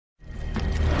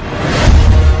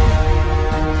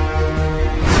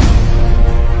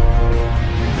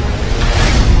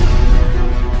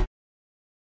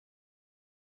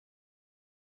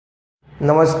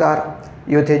નમસ્કાર,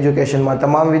 યુથ એજ્યુકેશનમાં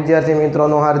તમામ વિદ્યાર્થી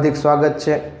મિત્રોનું હાર્દિક સ્વાગત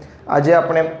છે। આજે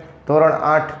આપણે ધોરણ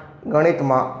 8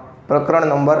 ગણિતમાં પ્રકરણ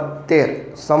નંબર 13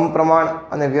 સમપ્રમાણ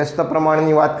અને વ્યસ્ત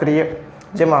પ્રમાણની વાત કરીએ,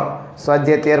 જેમાં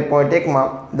સ્વાધ્યાય 13.1માં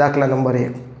દાખલા નંબર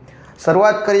 1।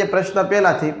 શરૂઆત કરીએ પ્રશ્ન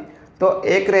પહેલાથી। તો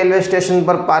એક રેલવે સ્ટેશન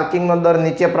પર પાર્કિંગનો દર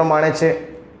નીચે પ્રમાણે છે।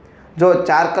 જો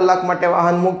 4 કલાક માટે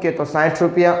વાહન મૂકીએ તો 60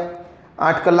 રૂપિયા,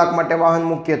 8 કલાક માટે વાહન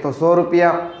મૂકીએ તો 100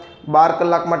 રૂપિયા, 12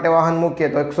 કલાક માટે વાહન મૂકીએ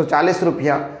તો 140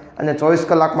 રૂપિયા અને 24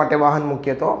 કલાક માટે વાહન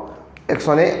મૂકીએ તો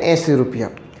 180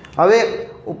 રૂપિયા। હવે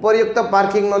ઉપરયુક્ત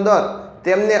પાર્કિંગનો દર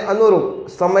તેમને અનુરૂપ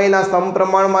સમયના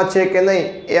સમપ્રમાણમાં છે કે નહીં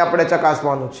એ આપણે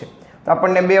ચકાસવાનું છે। તો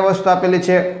આપણને બે વસ્તુ આપેલી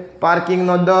છે,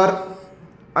 પાર્કિંગનો દર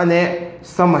અને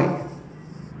સમય।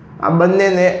 આ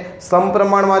બંનેને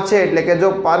સમપ્રમાણમાં છે, એટલે કે જો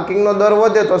પાર્કિંગનો દર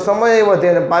વધે તો સમય વધે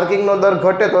અને પાર્કિંગનો દર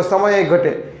ઘટે તો સમય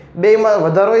ઘટે। બેમાં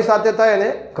વધારોય સાથે થાય અને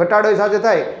ઘટાડોય સાથે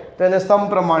થાય તો એને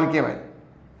સમપ્રમાણ કહેવાય।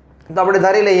 તો આપણે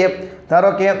ધારી લઈએ,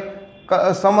 ધારો કે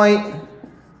સમય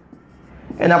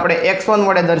એને આપણે x1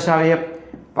 વડે દર્શાવીએ,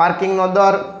 પાર્કિંગનો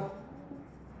દર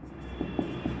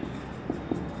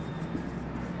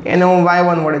એને હું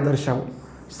y1 વડે દર્શાવું।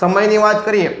 સમયની વાત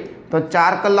કરીએ તો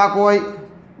 4 કલાક હોય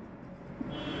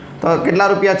તો કેટલા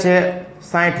રૂપિયા છે?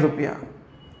 60 રૂપિયા।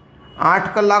 8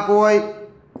 કલાક હોય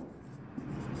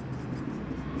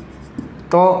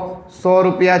તો 100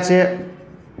 રૂપિયા છે।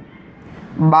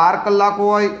 12 કલાક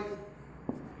હોય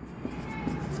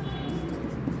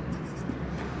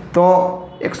તો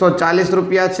 140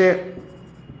 રૂપિયા છે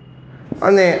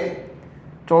અને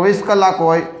 24 કલાક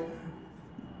હોય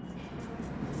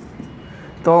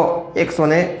તો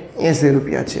 180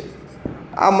 રૂપિયા છે।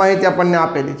 આ માહિતી આપણને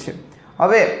આપેલી છે।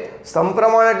 હવે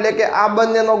સમપ્રમાણ એટલે કે આ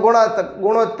બંનેનો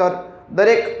ગુણોત્તર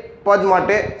દરેક પદ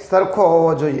માટે સરખો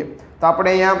હોવો જોઈએ। તો આપણે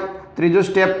અહીંયા ત્રીજું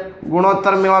સ્ટેપ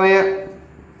ગુણોત્તર મેળવીએ,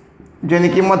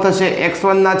 જેની કિંમત થશે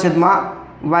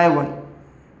x1/y1।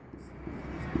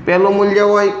 પહેલું મૂલ્ય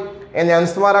હોય એને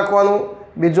અંશમાં રાખવાનું,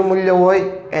 બીજું મૂલ્ય હોય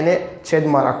એને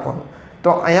છેદમાં રાખવાનું। તો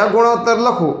અહીંયા ગુણોત્તર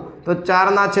લખું તો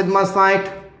 4/60।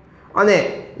 અને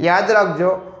યાદ રાખજો,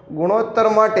 ગુણોત્તર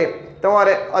માટે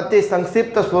તમારે અતિ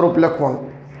સંક્ષિપ્ત સ્વરૂપ લખવાનું।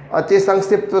 અતિ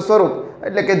સંક્ષિપ્ત સ્વરૂપ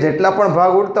એટલે કે જેટલા પણ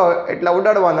ભાગ ઉડતા હોય એટલા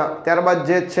ઉડાડવાના, ત્યારબાદ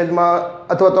જે છેદમાં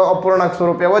અથવા તો અપૂર્ણાંક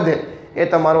સ્વરૂપે વધે એ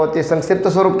તમારું અતિ સંક્ષિપ્ત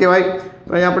સ્વરૂપ કહેવાય।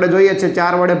 તો અહીં આપણે જોઈએ છે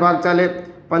 4 વડે ભાગ ચાલે,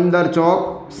 15 ચોક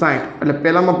 60, એટલે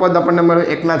પહેલામાં પદ આપણને મળ્યું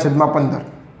 1/15।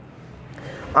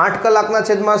 8 કલાકના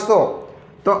છેદમાં 100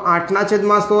 તો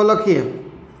 8/100 લખીએ,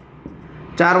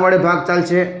 4 વડે ભાગ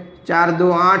ચાલશે, 4 દુ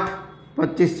 8,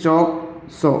 25 ચોક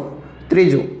 100।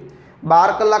 ત્રીજું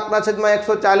 12 કલાકના છેદમાં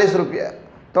 140 રૂપિયા,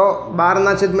 તો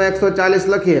 12/140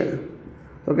 લખીએ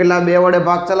તો કેટલા? 2 વડે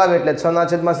ભાગ ચલાવીએ એટલે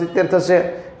 6/70 થશે।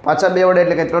 પાછા 2 વડે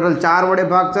એટલે કે ટોટલ 4 વડે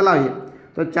ભાગ ચલાવીએ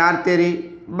તો 4 તેરી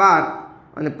 12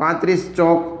 અને 35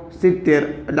 ચોક 70,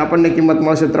 એટલે આપણને કિંમત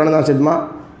મળશે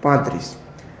 3/35।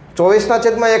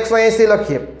 24/180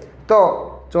 લખીએ તો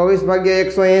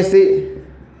 24/180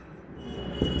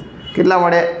 કેટલા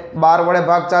વડે? 12 વડે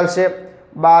ભાગ ચાલશે,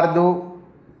 12 દુ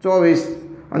 24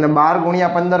 અને 12 ×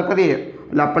 15 કરીએ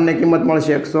એટલે આપણને કિંમત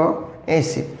મળશે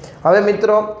 180। હવે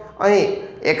મિત્રો અહીં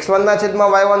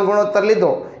x1/y1 ગુણોત્તર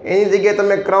લીધો, એની જગ્યાએ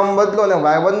તમે ક્રમ બદલો અને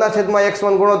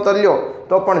y1/x1 ગુણોત્તર લ્યો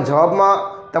તો પણ જવાબમાં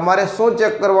તમારે શું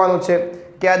ચેક કરવાનું છે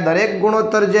કે આ દરેક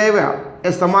ગુણોત્તર જે આવ્યા એ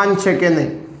સમાન છે કે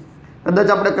નહીં। કદાચ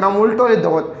આપણે ક્રમ ઉલટો લીધો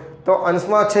હોત તો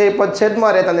અંશમાં છે એ પદ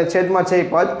છેદમાં રહેત અને છેદમાં છે એ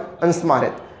પદ અંશમાં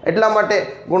રહેત। એટલા માટે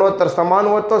ગુણોત્તર સમાન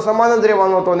હોત તો સમાન જ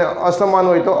રહેવાનો હતો અને અસમાન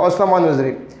હોય તો અસમાન જ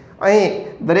રહે। અહીં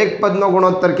દરેક પદનો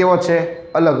ગુણોત્તર કેવો છે?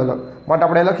 અલગ અલગ। માટે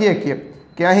આપણે લખીએ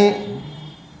કે અહીં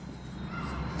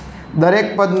દરેક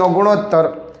પદનો ગુણોત્તર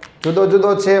જુદો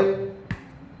જુદો છે।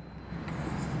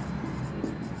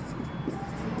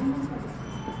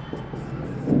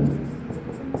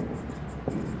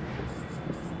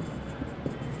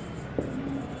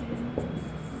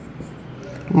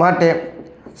 માટે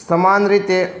સમાન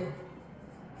રીતે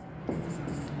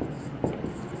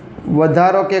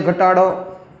વધારો કે ઘટાડો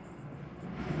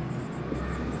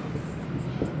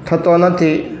થતો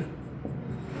નથી।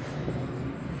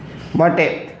 માટે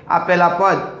આપેલા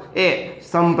પદ એ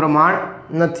સમપ્રમાણ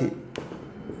નથી।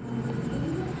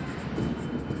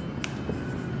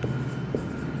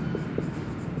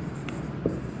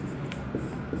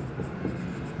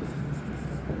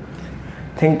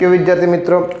 થેન્ક યુ વિદ્યાર્થી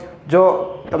મિત્રો। જો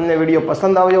તમને વિડીયો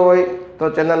પસંદ આવ્યો હોય તો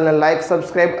ચેનલને લાઇક,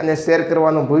 સબસ્ક્રાઈબ અને શેર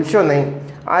કરવાનું ભૂલશો નહીં।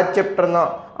 આ જ ચેપ્ટરના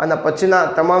અને પછીના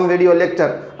તમામ વિડીયો લેક્ચર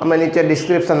અમે નીચે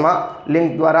ડિસ્ક્રિપ્શનમાં લિંક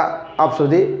દ્વારા આપ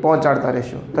સુધી પહોંચાડતા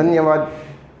રહીશું। ધન્યવાદ।